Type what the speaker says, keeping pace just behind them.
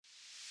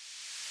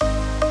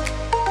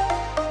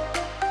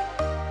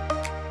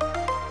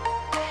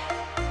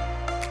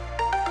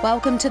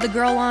Welcome to the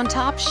Girl on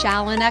Top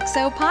Shallon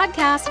XO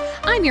podcast.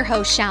 I'm your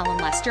host, Shallon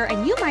Lester,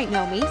 and you might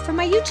know me from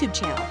my YouTube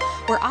channel,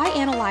 where I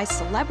analyze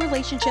celeb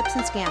relationships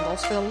and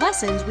scandals for the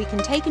lessons we can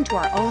take into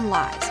our own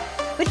lives.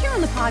 But here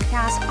on the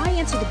podcast, I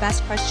answer the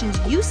best questions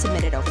you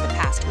submitted over the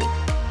past week.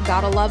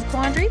 Got a love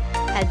quandary?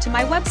 Head to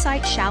my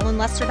website,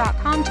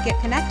 shallonlester.com, to get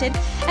connected,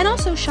 and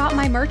also shop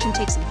my merch and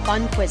take some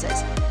fun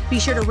quizzes. Be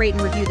sure to rate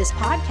and review this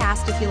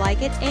podcast if you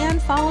like it,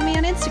 and follow me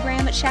on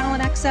Instagram at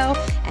ShallonXO,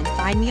 and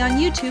find me on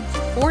YouTube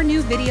for 4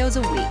 new videos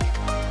a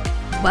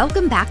week.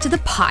 Welcome back to the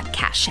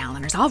podcast,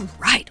 Shalloners. All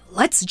right,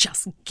 let's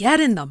just get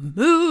in the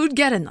mood,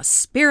 get in the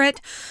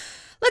spirit.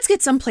 Let's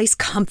get someplace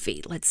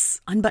comfy. Let's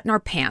unbutton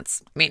our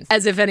pants. I mean,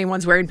 as if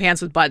anyone's wearing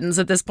pants with buttons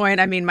at this point.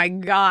 I mean, my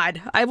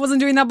God, I wasn't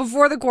doing that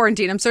before the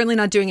quarantine. I'm certainly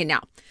not doing it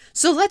now.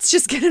 So let's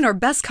just get in our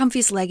best,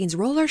 comfiest leggings,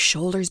 roll our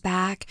shoulders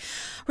back,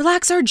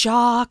 relax our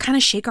jaw, kind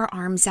of shake our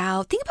arms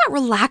out. Think about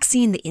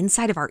relaxing the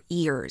inside of our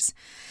ears,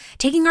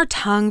 taking our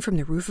tongue from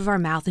the roof of our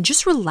mouth and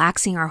just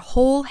relaxing our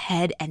whole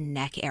head and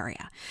neck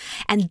area.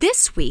 And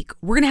this week,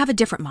 we're going to have a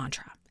different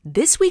mantra.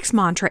 This week's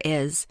mantra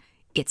is,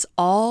 it's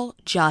all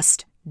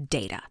just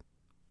data.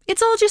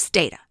 It's all just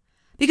data.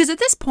 Because at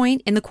this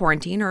point in the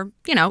quarantine, or,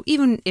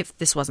 even if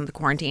this wasn't the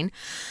quarantine,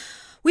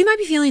 we might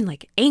be feeling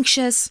like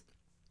anxious.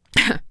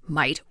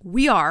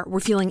 We're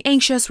feeling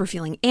anxious, we're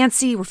feeling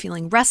antsy, we're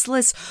feeling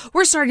restless.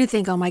 We're starting to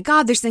think, oh my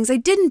God, there's things I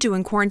didn't do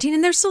in quarantine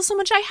and there's still so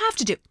much I have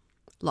to do.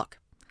 Look,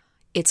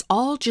 it's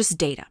all just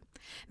data.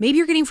 Maybe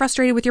you're getting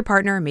frustrated with your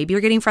partner. Maybe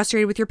you're getting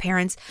frustrated with your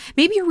parents.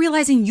 Maybe you're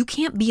realizing you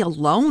can't be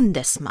alone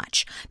this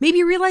much. Maybe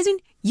you're realizing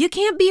you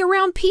can't be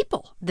around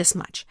people this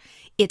much.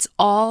 It's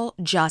all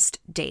just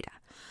data.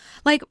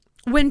 Like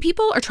when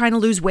people are trying to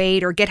lose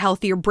weight or get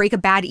healthy or break a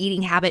bad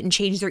eating habit and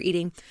change their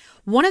eating,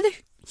 one of the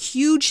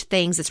huge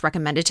things that's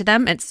recommended to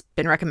them, it's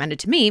been recommended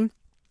to me,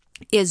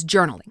 is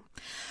journaling.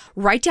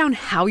 Write down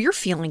how you're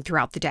feeling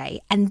throughout the day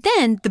and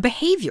then the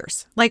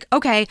behaviors. Like,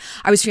 okay,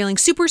 I was feeling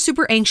super,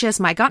 super anxious.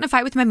 I got in a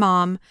fight with my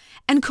mom.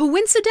 And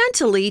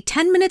coincidentally,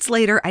 10 minutes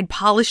later, I'd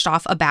polished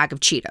off a bag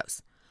of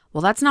Cheetos.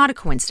 Well, that's not a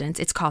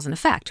coincidence. It's cause and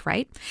effect,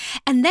 right?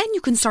 And then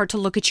you can start to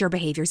look at your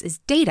behaviors as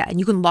data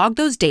and you can log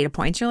those data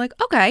points. You're like,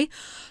 okay,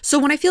 so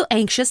when I feel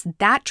anxious,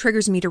 that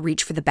triggers me to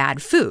reach for the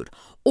bad food,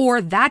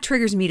 or that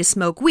triggers me to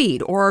smoke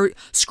weed or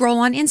scroll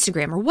on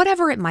Instagram or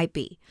whatever it might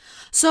be.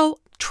 So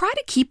try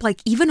to keep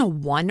like even a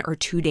 1 or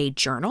 2 day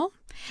journal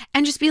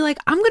and just be like,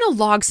 I'm going to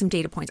log some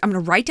data points. I'm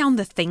going to write down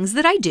the things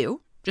that I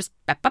do, just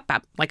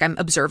like I'm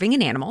observing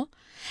an animal.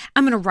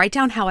 I'm going to write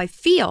down how I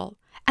feel.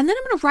 And then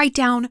I'm going to write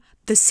down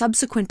the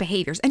subsequent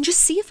behaviors and just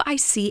see if I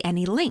see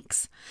any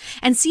links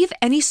and see if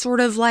any sort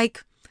of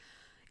like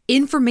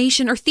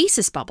information or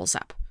thesis bubbles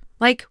up.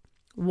 Like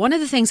one of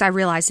the things I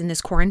realized in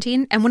this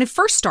quarantine, and when it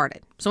first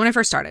started,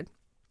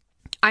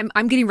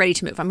 I'm getting ready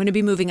to move. I'm going to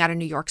be moving out of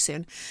New York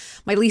soon.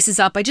 My lease is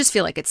up. I just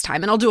feel like it's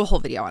time, and I'll do a whole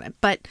video on it.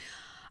 But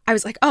I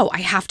was like, oh, I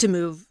have to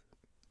move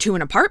to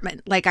an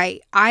apartment. Like I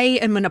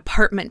am an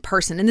apartment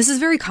person. And this is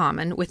very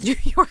common with New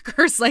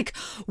Yorkers. Like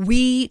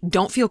we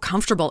don't feel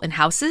comfortable in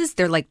houses.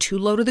 They're like too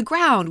low to the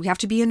ground. We have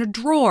to be in a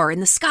drawer in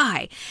the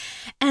sky.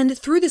 And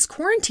through this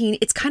quarantine,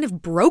 it's kind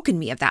of broken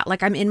me of that.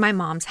 Like I'm in my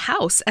mom's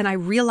house and I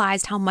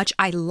realized how much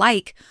I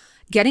like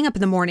getting up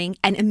in the morning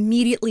and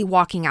immediately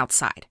walking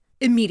outside.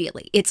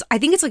 Immediately. I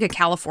think it's like a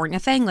California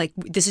thing. Like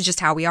this is just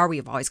how we are.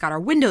 We've always got our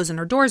windows and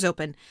our doors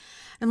open.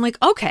 I'm like,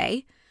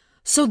 okay,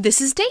 so this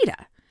is data.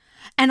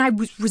 And I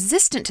was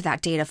resistant to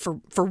that data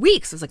for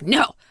weeks. I was like,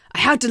 no, I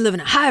had to live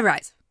in a high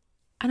rise.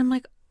 And I'm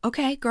like,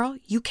 okay, girl,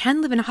 you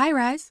can live in a high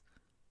rise,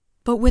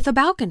 but with a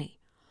balcony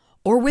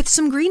or with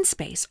some green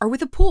space or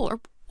with a pool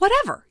or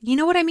whatever. You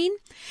know what I mean?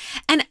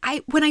 And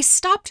when I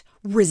stopped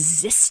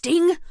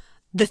resisting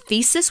the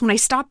thesis, when I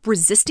stopped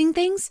resisting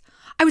things,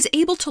 I was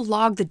able to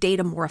log the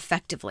data more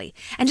effectively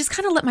and just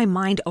kind of let my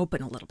mind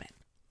open a little bit.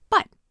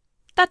 But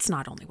that's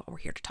not only what we're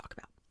here to talk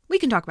about. We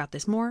can talk about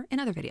this more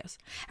in other videos.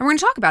 And we're going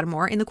to talk about it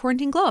more in the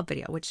Quarantine Glow Up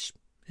video, which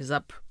is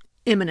up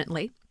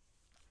imminently.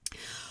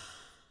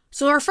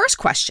 So our first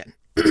question,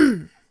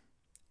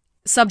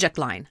 subject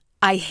line,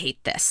 I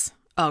hate this.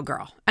 Oh,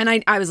 girl.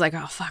 And I was like,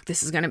 oh, fuck,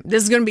 this is going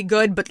to be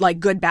good, but like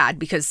good, bad,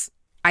 because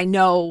I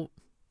know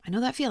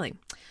that feeling.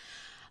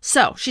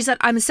 So she said,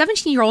 I'm a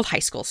 17-year-old high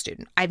school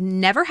student. I've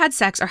never had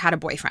sex or had a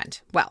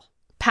boyfriend. Well,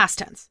 past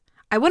tense.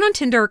 I went on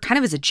Tinder kind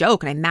of as a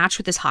joke and I matched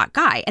with this hot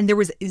guy and there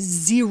was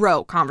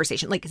zero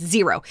conversation, like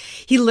zero.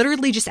 He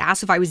literally just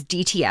asked if I was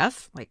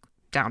DTF, like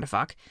down to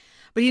fuck,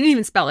 but he didn't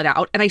even spell it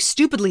out. And I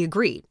stupidly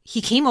agreed. He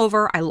came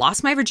over, I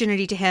lost my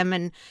virginity to him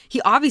and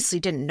he obviously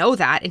didn't know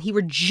that. And he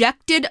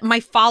rejected my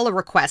follow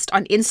request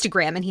on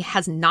Instagram and he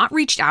has not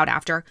reached out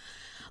after.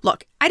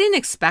 Look, I didn't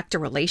expect a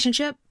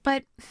relationship,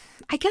 but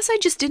I guess I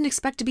just didn't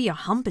expect to be a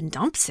hump and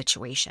dump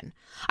situation.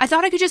 I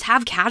thought I could just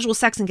have casual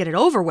sex and get it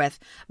over with.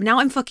 But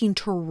now I'm fucking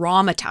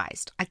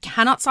traumatized. I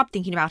cannot stop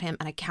thinking about him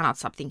and I cannot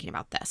stop thinking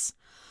about this.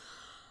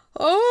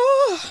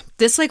 Oh,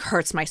 this like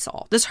hurts my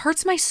soul. This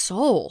hurts my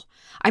soul.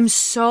 I'm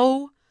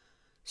so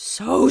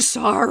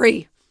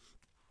sorry.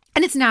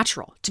 And it's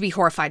natural to be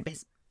horrified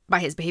by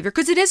his behavior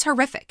because it is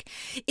horrific.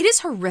 It is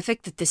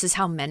horrific that this is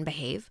how men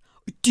behave.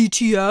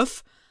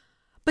 DTF.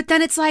 But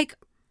then it's like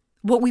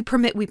what we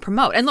permit, we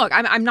promote. And look,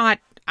 I'm not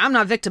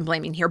victim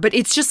blaming here, but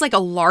it's just like a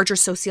larger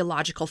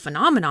sociological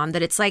phenomenon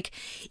that it's like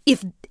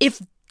if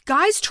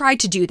guys tried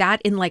to do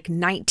that in like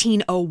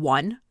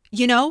 1901,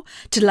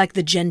 to like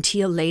the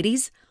genteel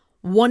ladies,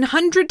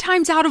 100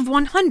 times out of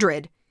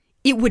 100,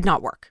 it would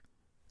not work.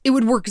 It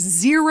would work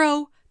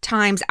 0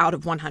 times out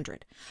of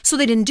 100. So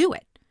they didn't do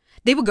it.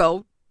 They would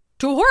go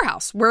to a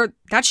whorehouse where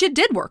that shit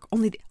did work.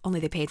 Only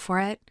they paid for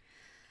it.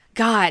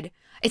 God,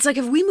 it's like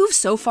if we move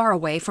so far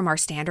away from our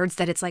standards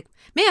that it's like,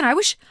 man, I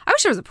wish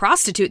there was a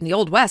prostitute in the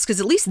Old West because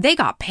at least they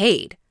got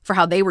paid for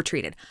how they were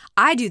treated.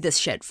 I do this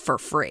shit for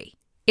free.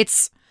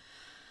 It's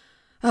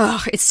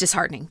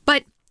disheartening.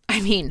 But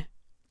I mean,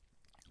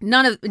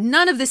 none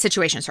of this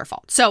situation is her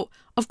fault. So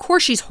of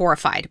course she's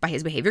horrified by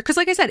his behavior because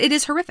like I said, it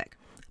is horrific.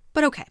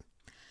 But okay.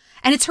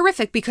 And it's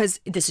horrific because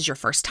this is your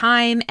first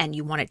time and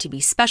you want it to be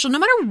special. No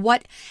matter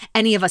what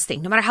any of us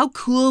think, no matter how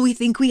cool we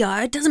think we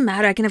are, it doesn't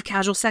matter. I can have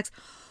casual sex.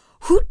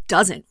 Who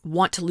doesn't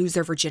want to lose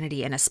their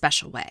virginity in a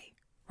special way,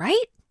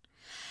 right?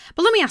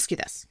 But let me ask you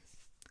this.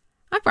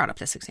 I've brought up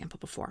this example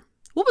before.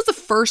 What was the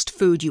first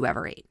food you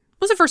ever ate?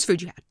 What was the first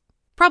food you had?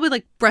 Probably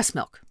like breast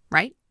milk,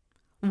 right?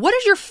 What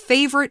is your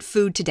favorite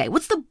food today?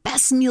 What's the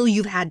best meal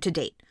you've had to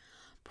date?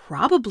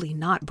 Probably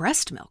not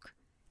breast milk.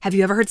 Have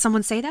you ever heard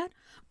someone say that?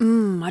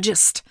 I'm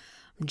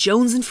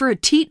jonesing for a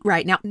teat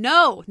right now.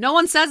 No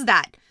one says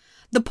that.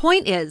 The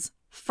point is,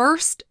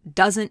 first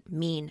doesn't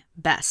mean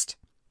best.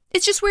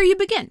 It's just where you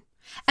begin.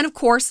 And of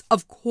course,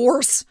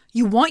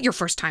 you want your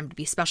first time to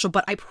be special,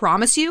 but I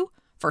promise you,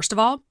 first of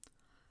all,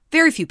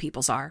 very few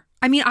people's are.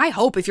 I mean, I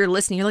hope if you're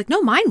listening, you're like,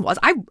 no, mine was.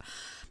 I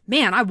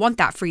want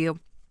that for you.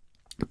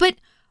 But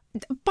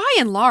by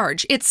and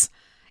large, it's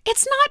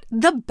not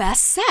the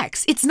best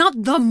sex. It's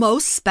not the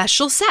most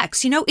special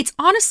sex. It's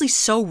honestly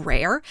so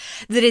rare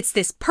that it's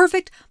this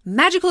perfect,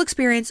 magical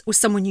experience with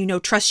someone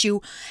trusts you,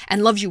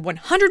 and loves you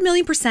 100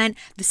 million %.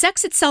 The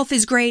sex itself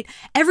is great.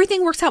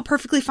 Everything works out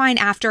perfectly fine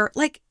after.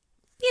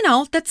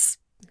 That's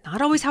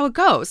not always how it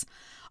goes.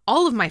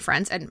 All of my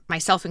friends, and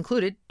myself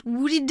included,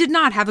 we did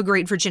not have a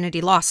great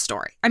virginity loss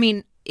story. I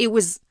mean, it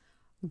was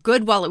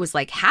good while it was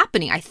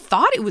happening. I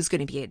thought it was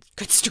going to be a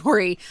good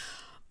story.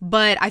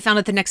 But I found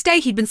out the next day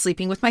he'd been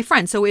sleeping with my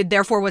friend, so it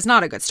therefore was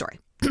not a good story.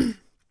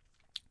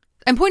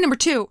 And point number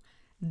 2,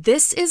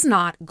 this is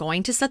not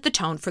going to set the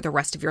tone for the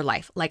rest of your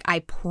life. I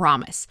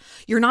promise.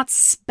 You're not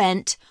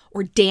spent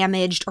or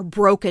damaged or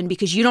broken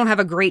because you don't have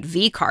a great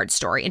V-card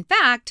story. In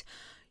fact,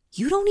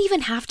 you don't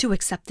even have to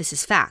accept this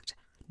as fact.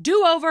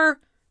 Do-over,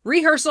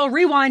 rehearsal,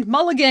 rewind,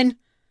 mulligan.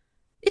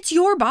 It's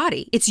your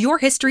body. It's your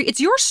history. It's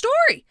your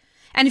story.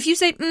 And if you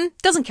say,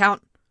 doesn't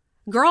count,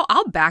 girl,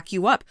 I'll back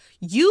you up.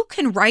 You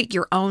can write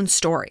your own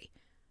story.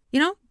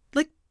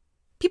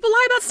 People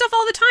lie about stuff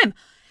all the time.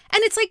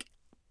 And it's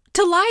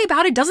to lie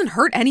about it doesn't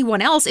hurt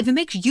anyone else if it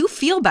makes you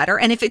feel better.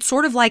 And if it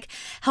sort of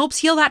helps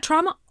heal that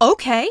trauma,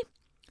 okay.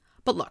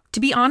 But look, to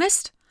be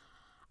honest,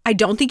 I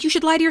don't think you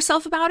should lie to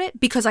yourself about it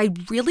because I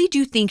really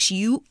do think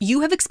you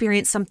have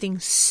experienced something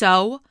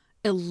so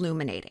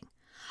illuminating.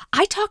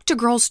 I talked to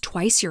girls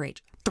twice your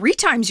age, 3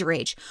 times your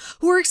age,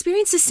 who are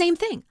experiencing the same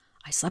thing.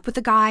 I slept with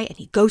a guy and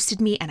he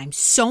ghosted me, and I'm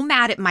so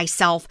mad at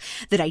myself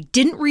that I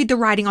didn't read the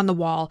writing on the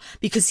wall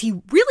because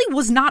he really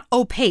was not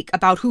opaque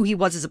about who he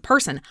was as a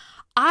person.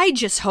 I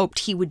just hoped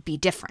he would be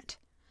different.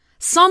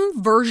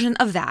 Some version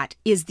of that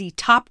is the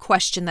top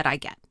question that I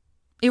get.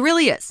 It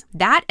really is.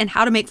 That and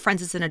how to make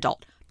friends as an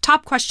adult.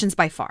 Top questions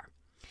by far.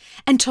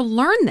 And to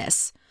learn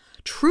this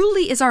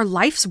truly is our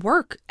life's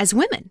work as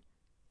women.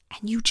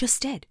 And you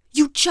just did.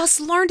 You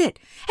just learned it.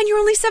 And you're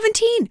only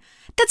 17.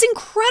 That's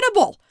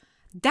incredible.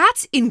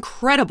 That's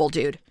incredible,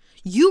 dude.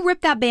 You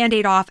ripped that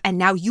Band-Aid off and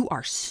now you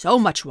are so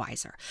much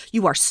wiser.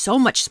 You are so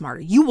much smarter.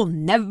 You will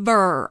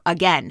never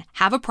again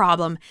have a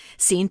problem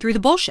seeing through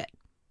the bullshit.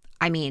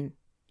 I mean,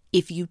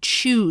 if you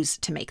choose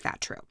to make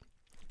that true.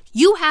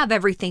 You have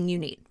everything you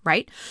need,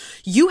 right?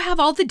 You have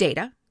all the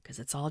data, because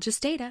it's all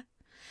just data.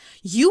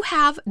 You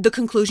have the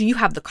conclusion, you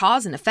have the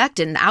cause and effect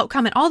and the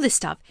outcome and all this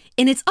stuff.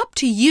 And it's up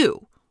to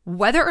you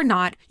whether or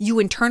not you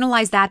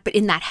internalize that, but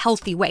in that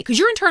healthy way, because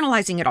you're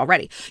internalizing it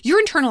already.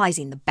 You're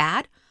internalizing the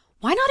bad.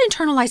 Why not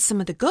internalize some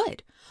of the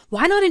good?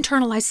 Why not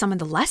internalize some of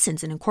the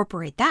lessons and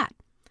incorporate that?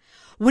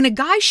 When a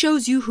guy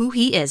shows you who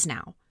he is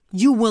now,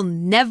 you will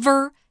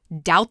never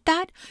doubt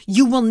that.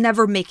 You will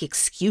never make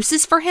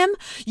excuses for him.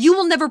 You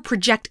will never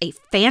project a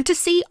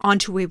fantasy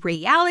onto a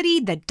reality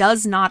that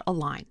does not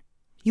align.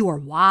 You are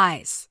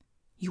wise.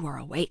 You are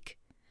awake.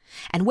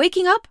 And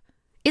waking up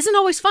isn't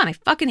always fun. I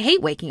fucking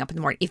hate waking up in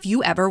the morning. If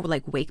you ever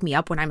wake me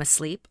up when I'm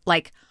asleep,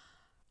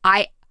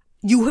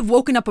 you have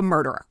woken up a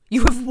murderer.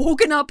 You have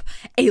woken up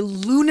a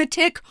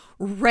lunatic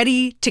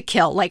ready to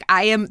kill.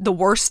 I am the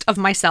worst of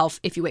myself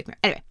if you wake me up.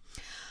 Anyway,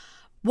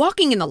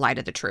 walking in the light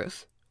of the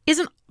truth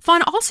isn't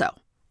fun also.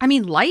 I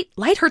mean,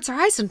 light hurts our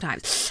eyes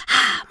sometimes.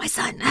 My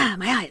sun,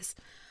 my eyes.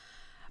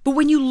 But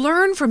when you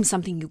learn from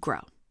something, you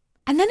grow.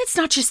 And then it's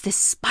not just this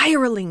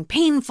spiraling,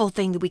 painful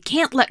thing that we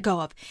can't let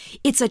go of.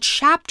 It's a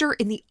chapter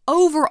in the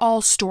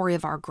overall story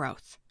of our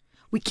growth.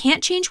 We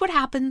can't change what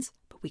happens,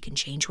 but we can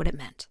change what it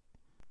meant.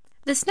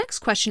 This next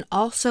question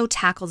also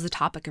tackles the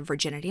topic of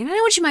virginity. And I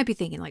know what you might be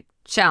thinking, like,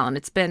 Shalyn,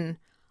 it's been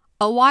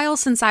a while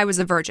since I was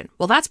a virgin.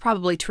 Well, that's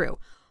probably true.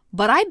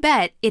 But I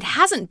bet it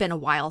hasn't been a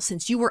while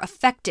since you were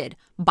affected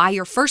by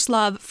your first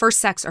love, first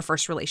sex, or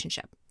first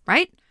relationship,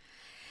 right?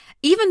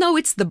 Even though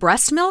it's the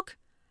breast milk,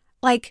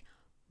 like,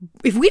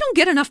 if we don't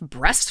get enough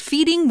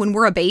breastfeeding when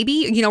we're a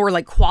baby, or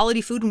like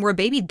quality food when we're a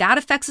baby, that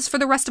affects us for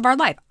the rest of our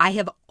life. I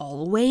have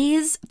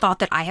always thought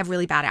that I have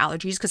really bad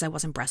allergies because I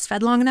wasn't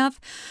breastfed long enough.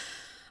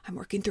 I'm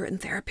working through it in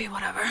therapy,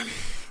 whatever.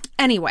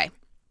 Anyway,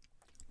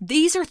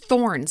 these are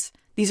thorns.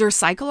 These are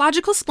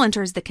psychological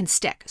splinters that can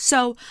stick.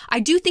 So I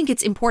do think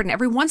it's important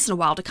every once in a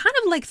while to kind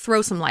of like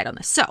throw some light on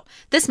this. So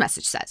this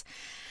message says,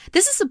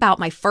 this is about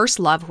my first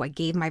love who I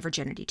gave my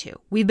virginity to.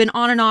 We've been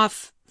on and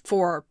off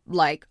for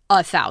like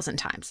 1,000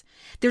 times.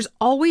 There's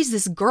always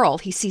this girl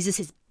he sees as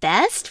his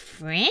best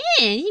friend.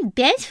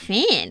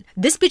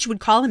 This bitch would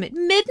call him at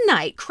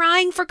midnight,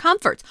 crying for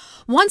comfort.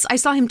 Once I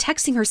saw him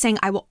texting her saying,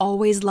 I will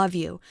always love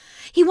you.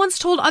 He once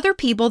told other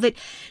people that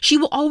she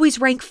will always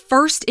rank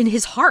first in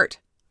his heart.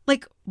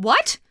 Like,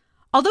 what?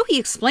 Although he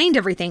explained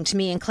everything to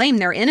me and claimed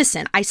they're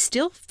innocent, I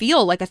still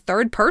feel like a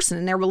third person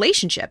in their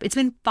relationship. It's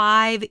been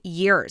 5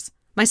 years.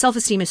 My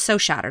self-esteem is so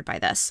shattered by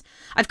this.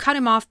 I've cut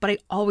him off, but I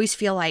always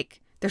feel like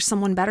there's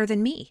someone better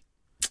than me.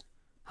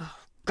 Oh,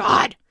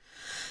 God.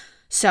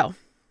 So,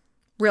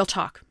 real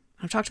talk.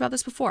 I've talked about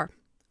this before.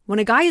 When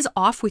a guy is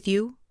off with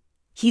you,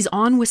 he's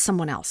on with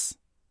someone else.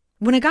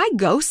 When a guy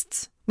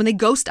ghosts, when they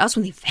ghost us,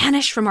 when they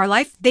vanish from our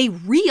life, they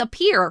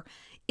reappear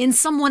in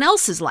someone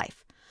else's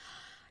life.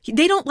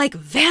 They don't like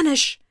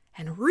vanish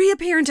and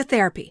reappear into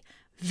therapy,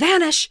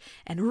 vanish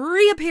and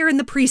reappear in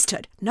the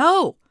priesthood.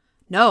 No.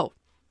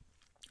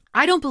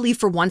 I don't believe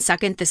for 1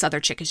 second this other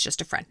chick is just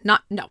a friend. No.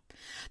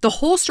 The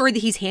whole story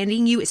that he's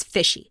handing you is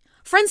fishy.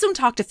 Friends don't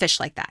talk to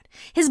fish like that.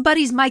 His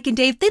buddies Mike and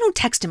Dave, they don't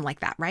text him like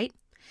that, right?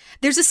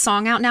 There's a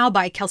song out now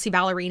by Kelsey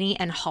Ballerini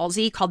and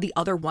Halsey called The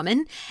Other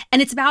Woman,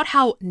 and it's about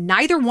how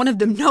neither one of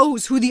them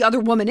knows who the other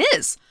woman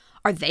is.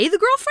 Are they the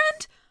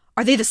girlfriend?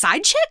 Are they the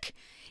side chick?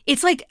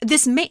 It's like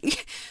this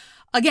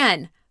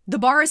again, the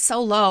bar is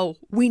so low,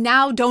 we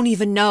now don't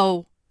even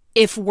know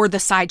if we're the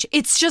side chick.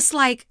 It's just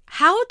like,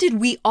 how did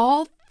we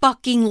all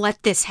fucking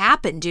let this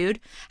happen,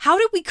 dude? How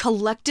did we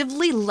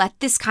collectively let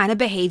this kind of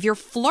behavior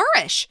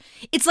flourish?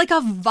 It's like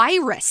a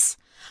virus.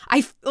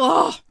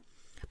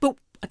 But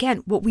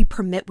again, what we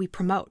permit, we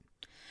promote.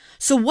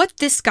 So what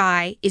this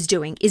guy is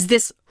doing is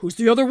this, who's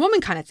the other woman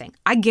kind of thing.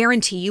 I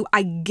guarantee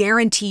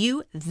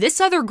you,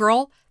 this other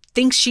girl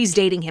thinks she's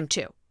dating him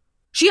too.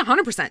 She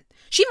 100%.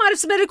 She might have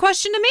submitted a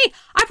question to me.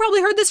 I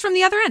probably heard this from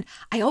the other end.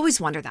 I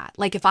always wonder that.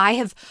 Like if I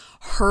have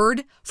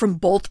heard from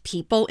both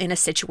people in a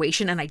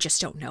situation and I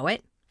just don't know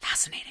it.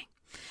 Fascinating.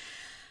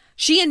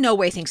 She in no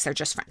way thinks they're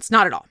just friends.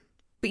 Not at all.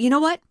 But you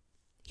know what?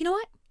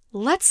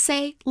 Let's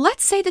say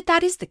that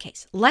is the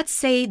case. Let's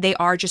say they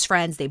are just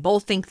friends. They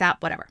both think that,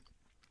 whatever.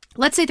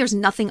 Let's say there's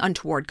nothing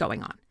untoward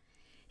going on.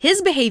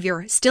 His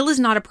behavior still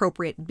is not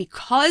appropriate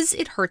because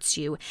it hurts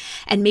you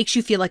and makes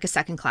you feel like a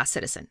second-class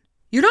citizen.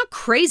 You're not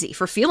crazy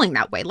for feeling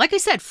that way. Like I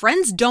said,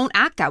 friends don't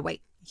act that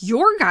way.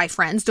 Your guy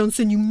friends don't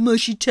send you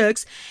mushy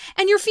texts,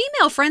 and your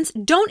female friends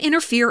don't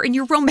interfere in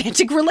your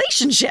romantic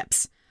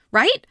relationships.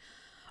 Right?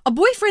 A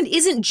boyfriend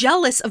isn't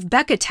jealous of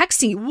Becca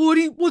texting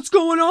you, what's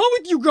going on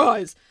with you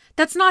guys?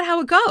 That's not how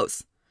it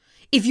goes.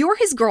 If you're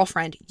his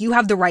girlfriend, you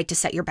have the right to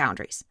set your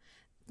boundaries.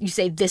 You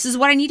say, this is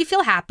what I need to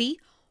feel happy,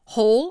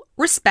 whole,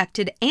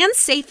 respected, and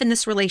safe in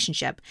this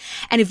relationship.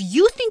 And if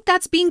you think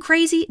that's being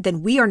crazy,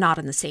 then we are not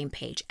on the same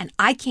page, and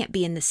I can't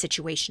be in this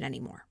situation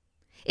anymore.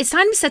 It's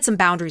time to set some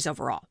boundaries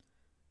overall.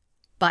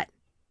 But,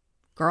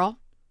 girl,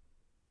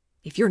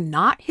 if you're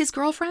not his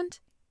girlfriend,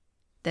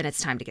 then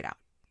it's time to get out.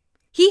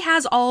 He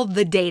has all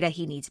the data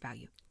he needs about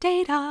you.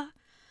 Data.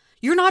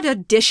 You're not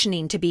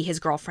auditioning to be his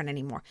girlfriend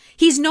anymore.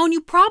 He's known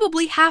you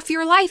probably half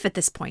your life at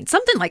this point.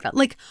 Something like that.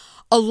 Like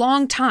a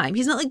long time.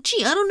 He's not like,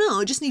 gee, I don't know.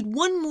 I just need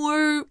one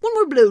more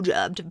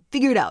blowjob to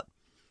figure it out.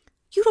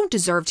 You don't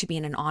deserve to be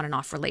in an on and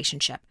off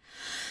relationship.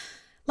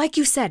 Like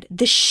you said,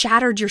 this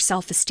shattered your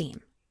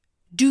self-esteem.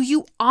 Do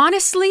you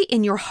honestly,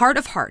 in your heart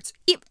of hearts,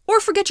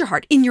 or forget your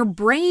heart, in your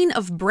brain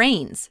of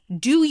brains,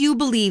 do you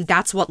believe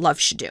that's what love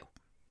should do?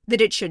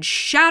 That it should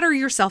shatter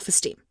your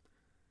self-esteem?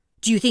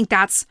 Do you think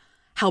that's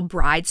how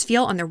brides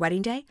feel on their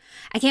wedding day?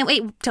 I can't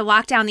wait to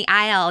walk down the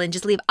aisle and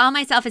just leave all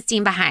my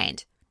self-esteem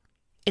behind.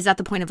 Is that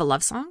the point of a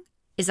love song?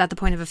 Is that the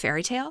point of a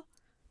fairy tale?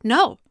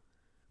 No.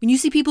 When you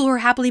see people who are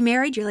happily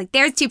married, you're like,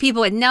 there's two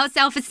people with no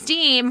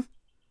self-esteem.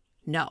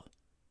 No,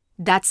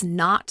 that's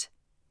not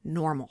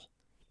normal.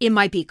 It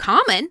might be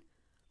common,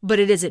 but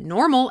it isn't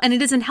normal and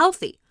it isn't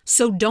healthy.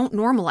 So don't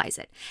normalize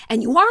it.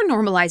 And you are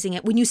normalizing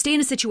it when you stay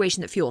in a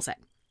situation that fuels it.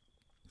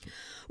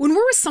 When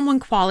we're with someone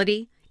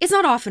quality, it's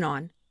not off and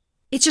on.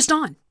 It's just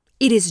on.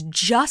 It is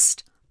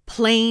just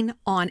plain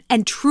on.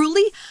 And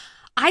truly,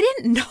 I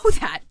didn't know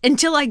that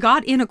until I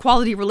got in a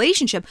quality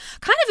relationship,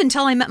 kind of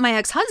until I met my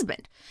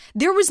ex-husband.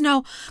 There was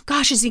no,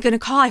 gosh, is he going to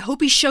call? I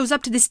hope he shows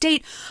up to this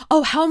date.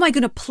 Oh, how am I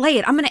going to play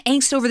it? I'm going to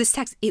angst over this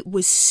text. It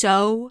was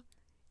so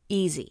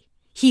easy.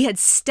 He had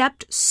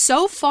stepped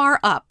so far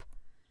up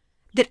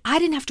that I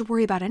didn't have to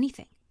worry about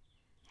anything.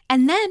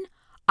 And then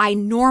I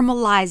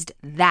normalized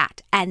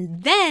that.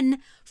 And then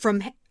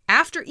from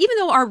after, even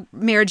though our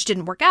marriage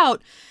didn't work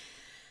out,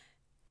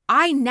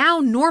 I now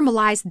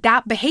normalized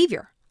that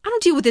behavior. I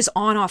don't deal with this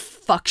on-off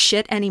fuck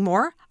shit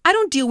anymore. I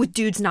don't deal with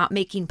dudes not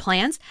making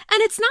plans.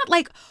 And it's not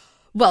like,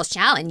 well,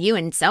 Shallon, you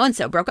and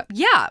so-and-so broke up.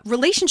 Yeah,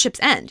 relationships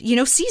end.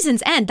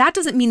 Seasons end. That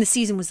doesn't mean the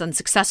season was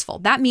unsuccessful.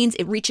 That means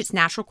it reached its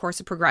natural course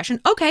of progression.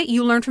 Okay,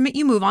 you learn from it,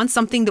 you move on.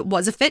 Something that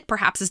was a fit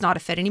perhaps is not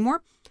a fit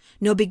anymore.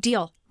 No big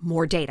deal.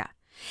 More data.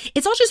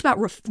 It's all just about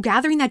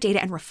gathering that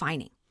data and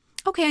refining.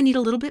 Okay, I need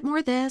a little bit more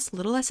of this, a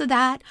little less of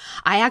that.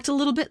 I act a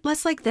little bit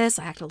less like this.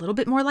 I act a little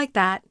bit more like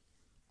that.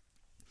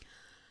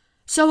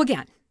 So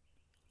again,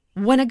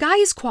 when a guy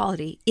is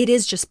quality, it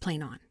is just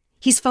plain on.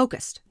 He's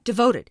focused,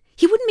 devoted.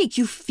 He wouldn't make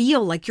you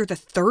feel like you're the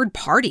third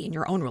party in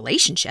your own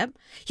relationship.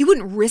 He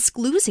wouldn't risk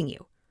losing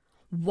you.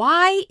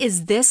 Why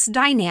is this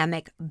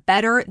dynamic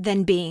better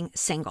than being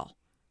single?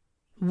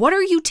 What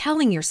are you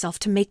telling yourself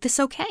to make this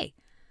okay?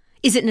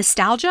 Is it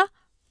nostalgia?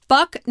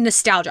 Fuck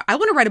nostalgia. I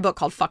want to write a book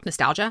called Fuck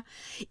Nostalgia.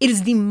 It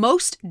is the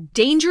most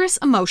dangerous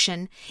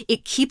emotion.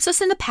 It keeps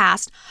us in the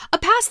past, a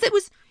past that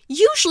was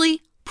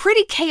usually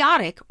pretty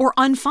chaotic or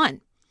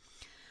unfun.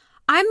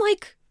 I'm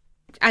like,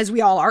 as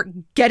we all are,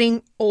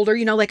 getting older,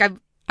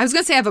 I was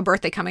going to say I have a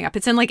birthday coming up.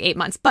 It's in like 8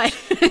 months, but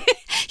when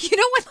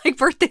like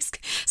birthdays,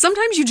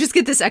 sometimes you just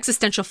get this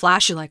existential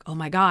flash. You're like, oh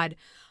my God,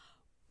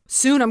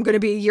 soon I'm going to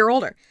be a year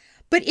older.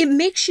 But it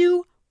makes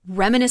you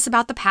reminisce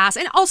about the past.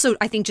 And also,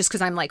 I think just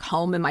because I'm like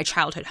home in my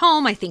childhood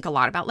home, I think a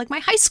lot about like my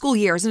high school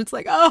years. And it's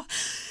like, oh,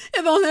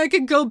 if only I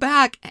could go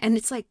back. And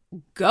it's like,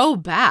 go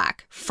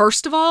back.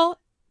 First of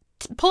all,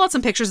 pull out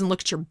some pictures and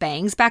look at your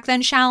bangs back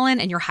then, Shallon,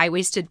 and your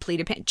high-waisted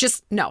pleated pants.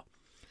 Just no.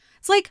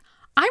 It's like,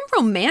 I'm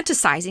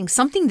romanticizing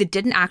something that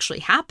didn't actually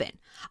happen.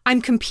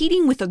 I'm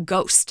competing with a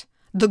ghost,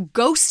 the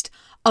ghost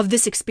of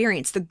this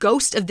experience, the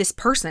ghost of this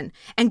person.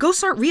 And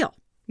ghosts aren't real,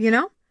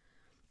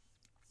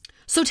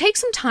 So take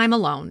some time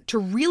alone to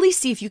really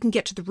see if you can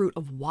get to the root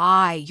of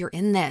why you're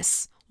in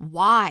this.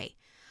 Why?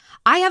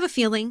 I have a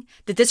feeling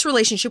that this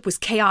relationship was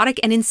chaotic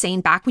and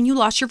insane back when you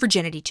lost your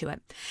virginity to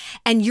it.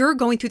 And you're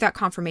going through that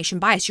confirmation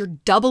bias. You're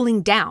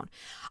doubling down.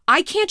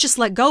 I can't just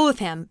let go of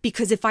him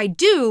because if I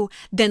do,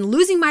 then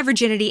losing my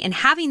virginity and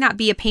having that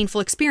be a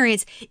painful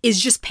experience is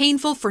just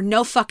painful for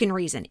no fucking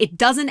reason. It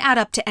doesn't add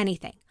up to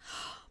anything.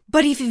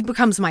 But if he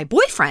becomes my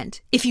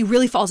boyfriend, if he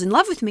really falls in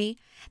love with me,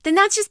 then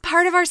that's just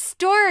part of our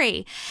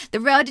story. The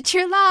road to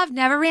true love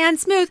never ran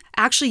smooth.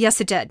 Actually, yes,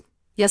 it did.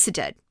 Yes, it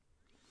did.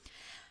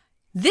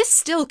 This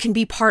still can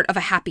be part of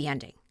a happy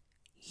ending.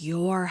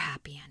 Your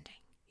happy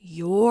ending,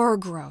 your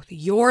growth,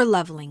 your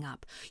leveling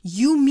up,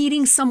 you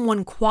meeting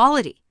someone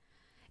quality.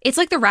 It's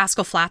like the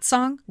Rascal Flatts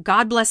song,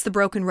 God bless the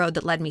broken road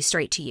that led me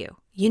straight to you.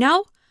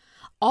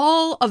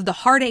 All of the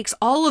heartaches,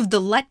 all of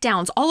the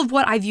letdowns, all of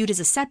what I viewed as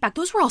a setback,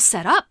 those were all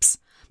setups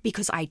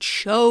because I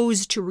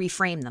chose to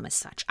reframe them as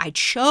such. I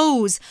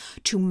chose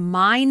to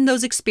mine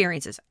those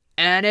experiences,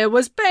 and it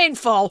was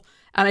painful,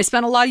 and I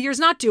spent a lot of years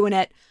not doing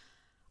it.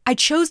 I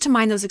chose to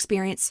mine those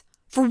experiences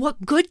for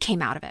what good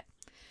came out of it.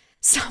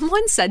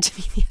 Someone said to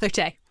me the other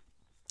day,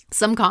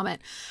 some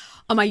comment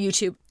on my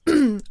YouTube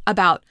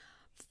about,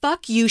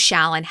 fuck you,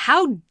 Shallon.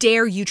 How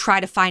dare you try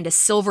to find a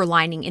silver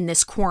lining in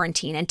this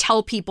quarantine and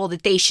tell people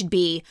that they should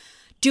be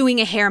doing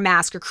a hair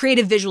mask or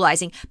creative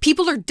visualizing?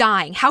 People are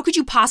dying. How could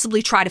you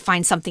possibly try to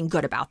find something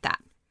good about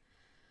that?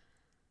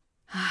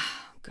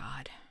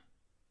 God.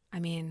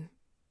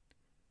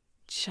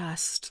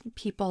 Just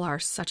people are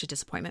such a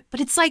disappointment.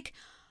 But it's like,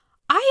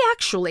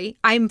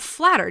 I'm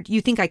flattered.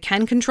 You think I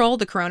can control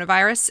the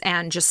coronavirus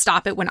and just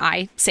stop it when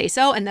I say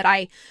so and that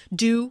I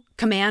do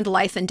command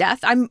life and death?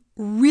 I'm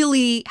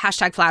really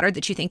 #flattered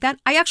that you think that.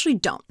 I actually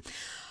don't.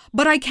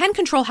 But I can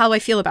control how I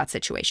feel about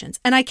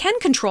situations and I can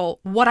control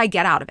what I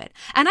get out of it.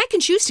 And I can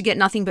choose to get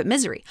nothing but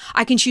misery.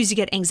 I can choose to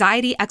get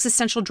anxiety,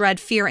 existential dread,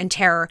 fear, and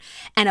terror,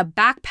 and a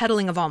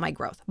backpedaling of all my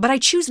growth. But I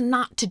choose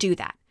not to do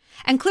that.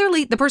 And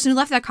clearly, the person who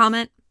left that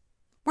comment,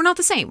 we're not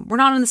the same. We're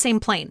not on the same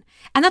plane.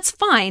 And that's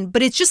fine,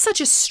 but it's just such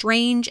a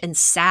strange and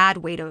sad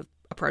way to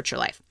approach your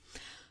life.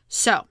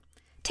 So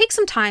take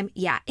some time,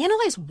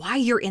 analyze why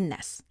you're in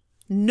this.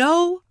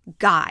 No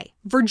guy,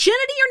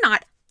 virginity or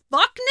not,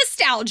 fuck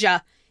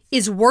nostalgia,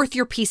 is worth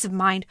your peace of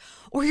mind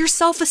or your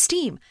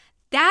self-esteem.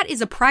 That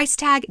is a price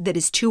tag that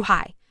is too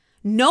high.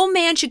 No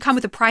man should come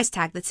with a price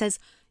tag that says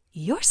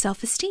your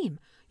self-esteem,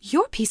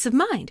 your peace of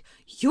mind,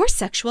 your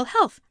sexual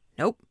health.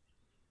 Nope.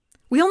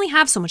 We only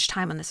have so much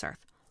time on this earth.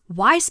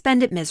 Why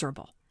spend it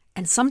miserable?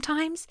 And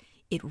sometimes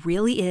it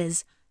really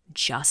is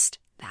just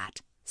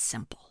that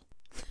simple.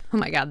 Oh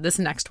my God, this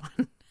next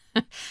one.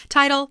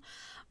 Title,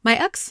 my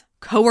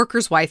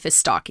ex-coworker's wife is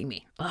stalking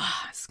me.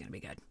 This is going to be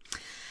good.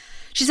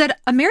 She said,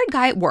 a married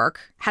guy at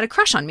work had a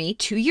crush on me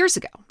 2 years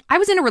ago. I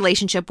was in a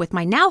relationship with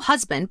my now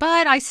husband,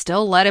 but I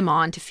still let him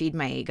on to feed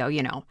my ego,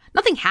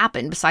 Nothing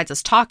happened besides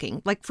us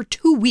talking, like for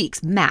 2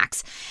 weeks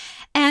max.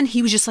 And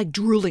he was just like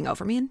drooling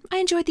over me, and I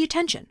enjoyed the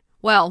attention.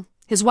 Well,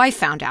 his wife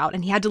found out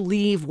and he had to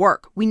leave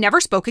work. We never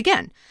spoke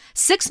again.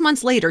 6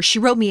 months later, she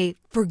wrote me a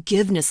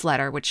forgiveness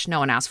letter, which no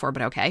one asked for,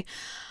 but okay.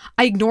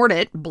 I ignored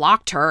it,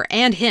 blocked her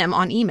and him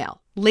on email.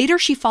 Later,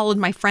 she followed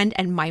my friend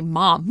and my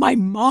mom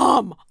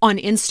on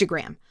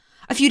Instagram.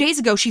 A few days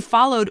ago, she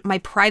followed my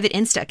private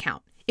Insta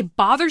account. It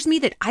bothers me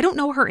that I don't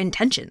know her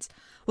intentions.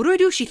 What do I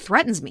do if she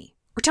threatens me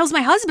or tells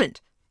my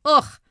husband?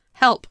 Ugh,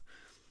 help.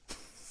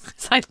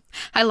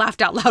 I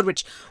laughed out loud,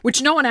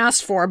 which no one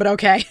asked for, but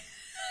okay.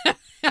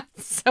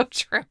 So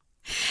true.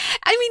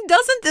 I mean,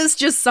 doesn't this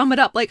just sum it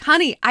up? Like,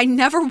 honey, I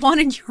never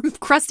wanted your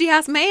crusty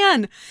ass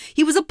man.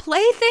 He was a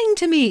plaything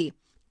to me.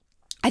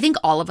 I think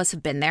all of us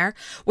have been there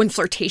when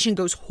flirtation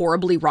goes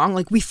horribly wrong.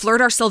 Like, we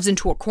flirt ourselves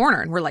into a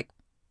corner and we're like,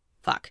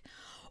 fuck.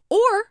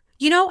 Or,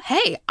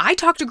 hey, I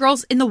talk to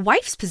girls in the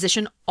wife's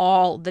position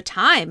all the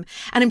time,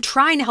 and I'm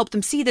trying to help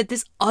them see that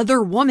this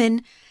other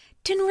woman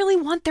didn't really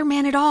want their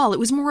man at all. It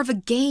was more of a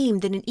game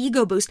than an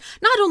ego boost,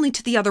 not only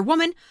to the other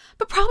woman,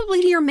 but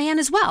probably to your man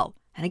as well.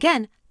 And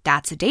again,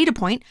 that's a data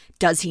point.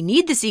 Does he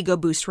need this ego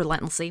boost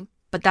relentlessly?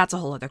 But that's a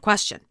whole other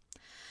question.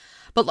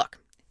 But look,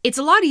 it's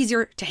a lot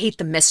easier to hate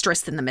the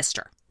mistress than the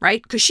mister,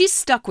 right? Because she's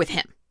stuck with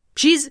him.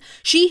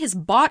 She has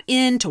bought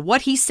into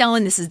what he's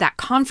selling. This is that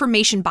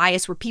confirmation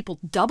bias where people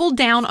double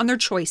down on their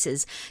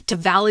choices to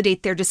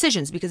validate their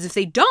decisions. Because if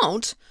they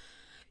don't,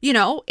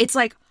 it's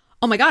like,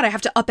 oh my God, I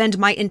have to upend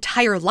my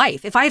entire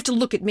life. If I have to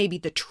look at maybe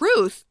the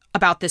truth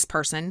about this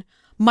person,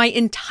 my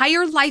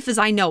entire life as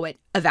I know it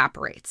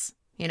evaporates,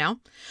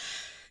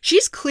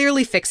 She's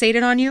clearly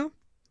fixated on you.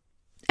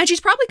 And she's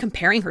probably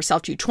comparing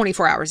herself to you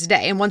 24 hours a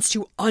day and wants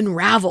to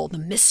unravel the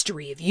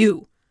mystery of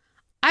you.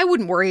 I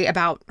wouldn't worry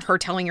about her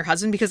telling your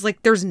husband because,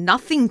 there's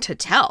nothing to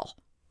tell,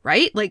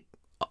 right?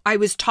 I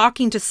was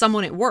talking to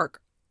someone at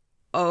work.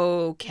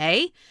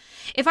 Okay.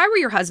 If I were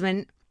your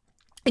husband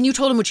and you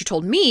told him what you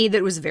told me, that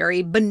it was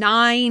very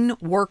benign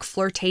work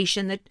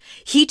flirtation that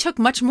he took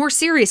much more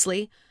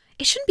seriously,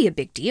 it shouldn't be a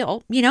big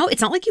deal.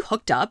 It's not like you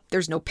hooked up.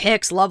 There's no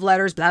pics, love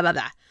letters, blah, blah,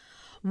 blah.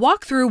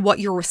 Walk through what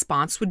your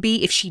response would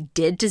be if she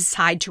did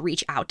decide to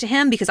reach out to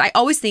him, because I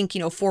always think,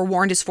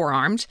 forewarned is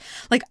forearmed.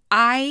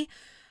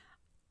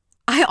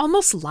 I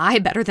almost lie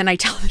better than I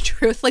tell the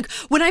truth.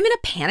 When I'm in a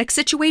panic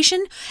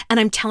situation and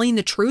I'm telling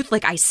the truth,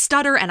 I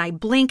stutter and I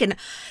blink, and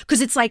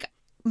because it's like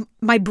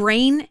my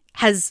brain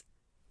is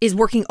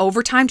working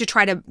overtime to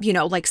try to,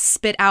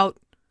 spit out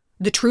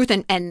the truth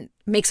and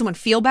make someone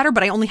feel better,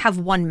 but I only have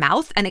one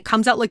mouth and it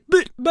comes out like,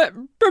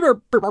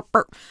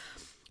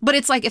 but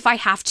it's like, if I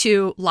have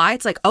to lie,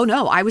 it's like, oh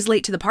no, I was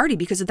late to the party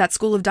because of that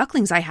school of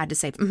ducklings I had to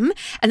save. And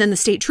then the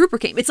state trooper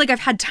came. It's like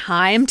I've had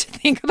time to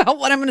think about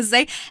what I'm going to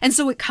say. And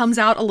so it comes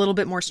out a little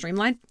bit more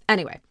streamlined.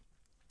 Anyway,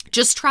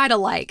 just try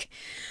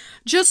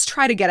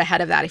to get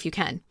ahead of that if you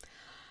can.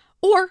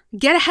 Or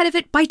get ahead of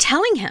it by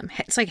telling him.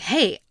 It's like,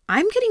 hey,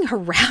 I'm getting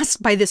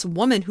harassed by this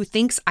woman who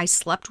thinks I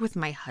slept with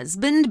my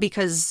husband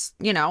because,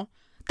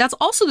 that's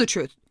also the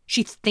truth.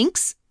 She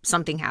thinks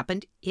something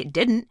happened. It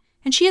didn't.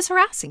 And she is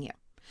harassing you.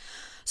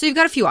 So you've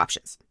got a few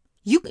options.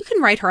 You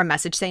can write her a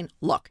message saying,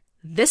 look,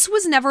 this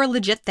was never a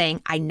legit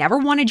thing. I never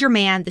wanted your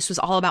man. This was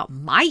all about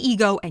my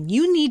ego, and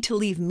you need to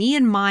leave me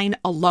and mine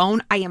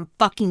alone. I am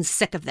fucking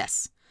sick of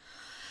this.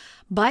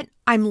 But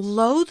I'm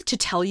loath to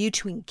tell you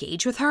to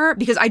engage with her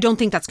because I don't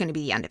think that's going to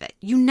be the end of it.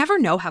 You never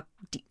know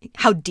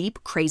how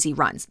deep crazy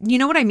runs. You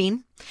know what I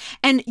mean?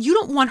 And you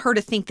don't want her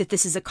to think that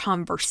this is a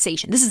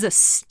conversation. This is a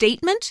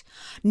statement,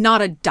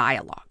 not a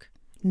dialogue.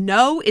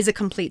 No is a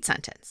complete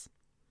sentence.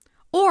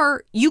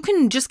 Or you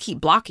can just keep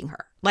blocking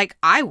her, like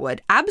I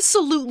would.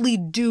 Absolutely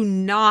do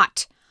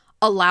not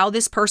allow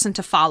this person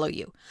to follow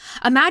you.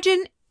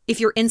 Imagine if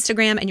your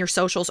Instagram and your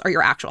socials are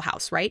your actual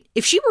house, right?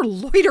 If she were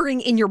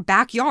loitering in your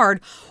backyard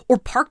or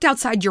parked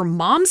outside your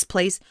mom's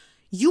place,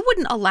 you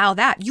wouldn't allow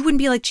that. You wouldn't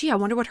be like, gee, I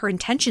wonder what her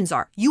intentions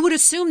are. You would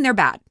assume they're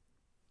bad.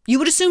 You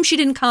would assume she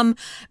didn't come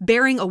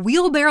bearing a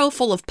wheelbarrow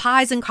full of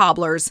pies and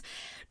cobblers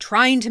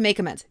trying to make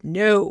amends.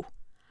 No.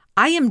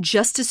 I am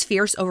just as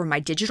fierce over my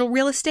digital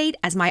real estate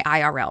as my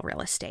IRL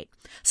real estate.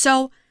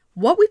 So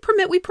what we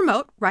permit, we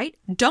promote, right?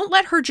 Don't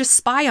let her just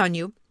spy on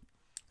you.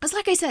 Because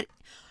like I said,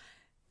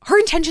 her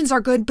intentions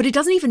are good, but it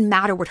doesn't even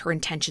matter what her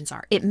intentions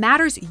are. It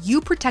matters you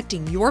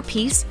protecting your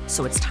peace,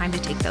 so it's time to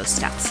take those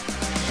steps.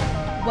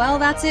 Well,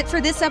 that's it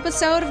for this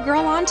episode of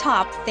Girl on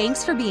Top.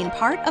 Thanks for being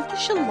part of the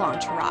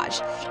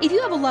Shalantourage. If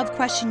you have a love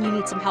question you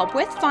need some help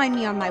with, find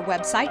me on my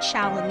website,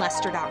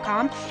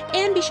 ShallonLester.com,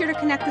 and be sure to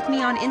connect with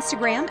me on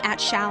Instagram at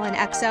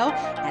ShallonXO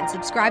and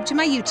subscribe to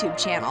my YouTube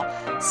channel.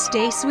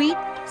 Stay sweet,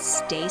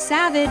 stay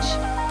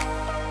savage.